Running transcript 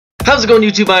How's it going,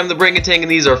 YouTube? I'm the Brangatang, and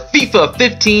these are FIFA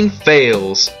 15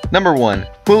 fails. Number 1.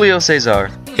 Julio Cesar.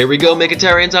 Here we go,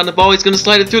 Mkhitaryan's on the ball, he's gonna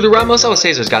slide it through to Ramos. Oh,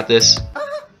 Cesar's got this.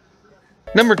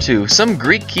 Number 2. Some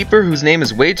Greek keeper whose name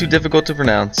is way too difficult to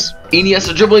pronounce.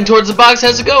 Iniesta dribbling towards the box,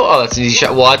 has to go. Oh, that's an easy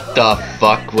shot. What the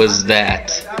fuck was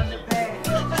that?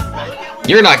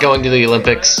 You're not going to the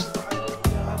Olympics.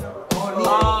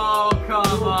 Oh,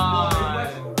 come on.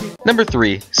 Number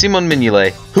 3. Simon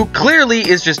Mignolet, who clearly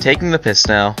is just taking the piss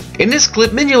now. In this clip,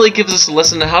 Mignolet gives us a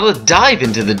lesson on how to dive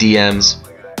into the DMs.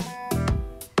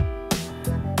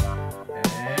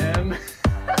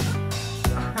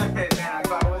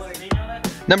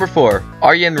 Number 4.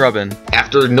 Arjen Robben.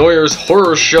 After Neuer's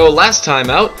horror show last time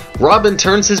out, Robin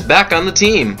turns his back on the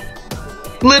team.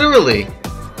 Literally.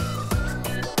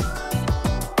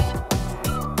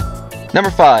 Number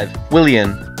 5.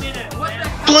 Willian.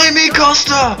 Play me,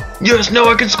 Costa! Yes, now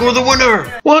I can score the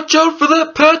winner! Watch out for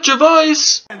that patch of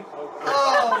ice!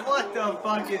 Oh, what the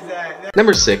fuck is that?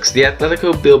 Number 6. The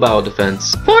Atletico Bilbao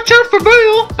defense. Watch out for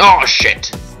Bale! Oh,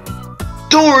 shit!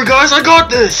 Don't worry, guys, I got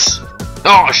this!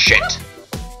 Oh, shit!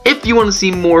 If you want to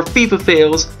see more FIFA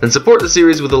fails, then support the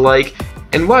series with a like,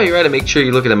 and while you're at it, make sure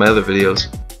you're looking at my other videos.